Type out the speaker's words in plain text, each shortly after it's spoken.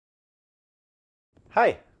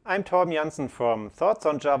Hi, I'm Torben Janssen from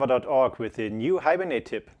thoughtsonjava.org with a new Hibernate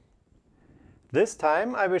tip. This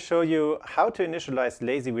time I will show you how to initialize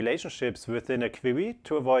lazy relationships within a query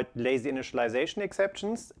to avoid lazy initialization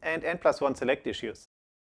exceptions and n+1 select issues.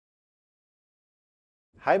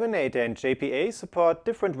 Hibernate and JPA support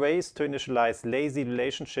different ways to initialize lazy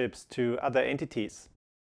relationships to other entities.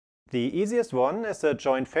 The easiest one is a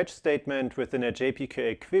join fetch statement within a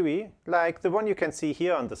JPQA query, like the one you can see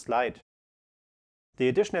here on the slide. The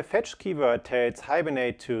additional fetch keyword tells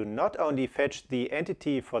Hibernate to not only fetch the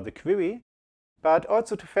entity for the query, but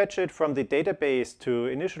also to fetch it from the database to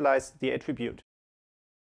initialize the attribute.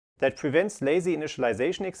 That prevents lazy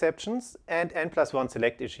initialization exceptions and n+1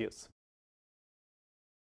 select issues.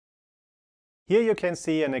 Here you can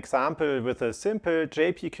see an example with a simple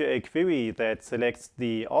JPQA query that selects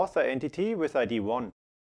the author entity with ID 1.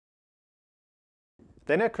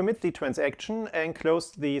 Then I commit the transaction and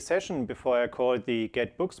close the session before I call the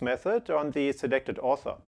getBooks method on the selected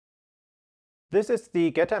author. This is the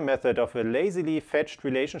getter method of a lazily fetched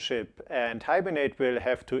relationship, and Hibernate will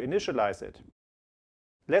have to initialize it.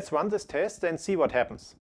 Let's run this test and see what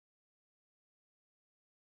happens.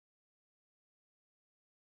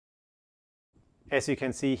 As you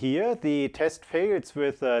can see here, the test fails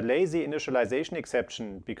with a lazy initialization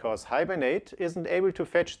exception because Hibernate isn't able to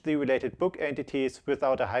fetch the related book entities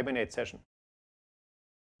without a Hibernate session.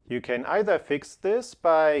 You can either fix this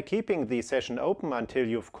by keeping the session open until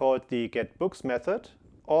you've called the getBooks method,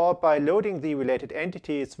 or by loading the related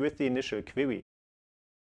entities with the initial query.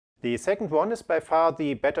 The second one is by far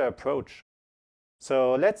the better approach.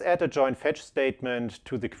 So let's add a join fetch statement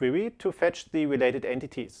to the query to fetch the related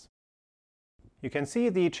entities. You can see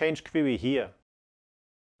the change query here.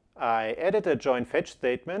 I added a join fetch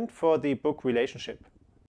statement for the book relationship.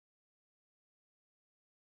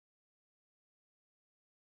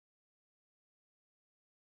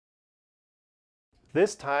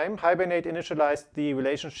 This time, Hibernate initialized the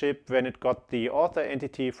relationship when it got the author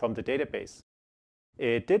entity from the database.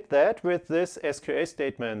 It did that with this SQL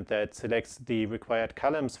statement that selects the required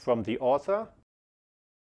columns from the author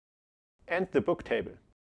and the book table.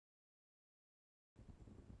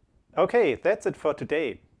 Okay, that's it for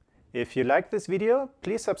today. If you liked this video,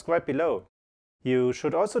 please subscribe below. You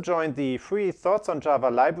should also join the free Thoughts on Java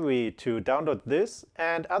library to download this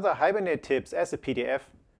and other Hibernate tips as a PDF.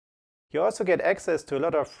 You also get access to a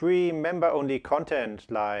lot of free member-only content,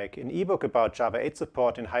 like an ebook about Java 8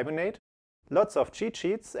 support in Hibernate, lots of cheat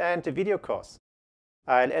sheets, and a video course.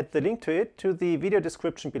 I'll add the link to it to the video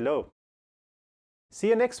description below. See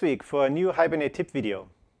you next week for a new Hibernate tip video.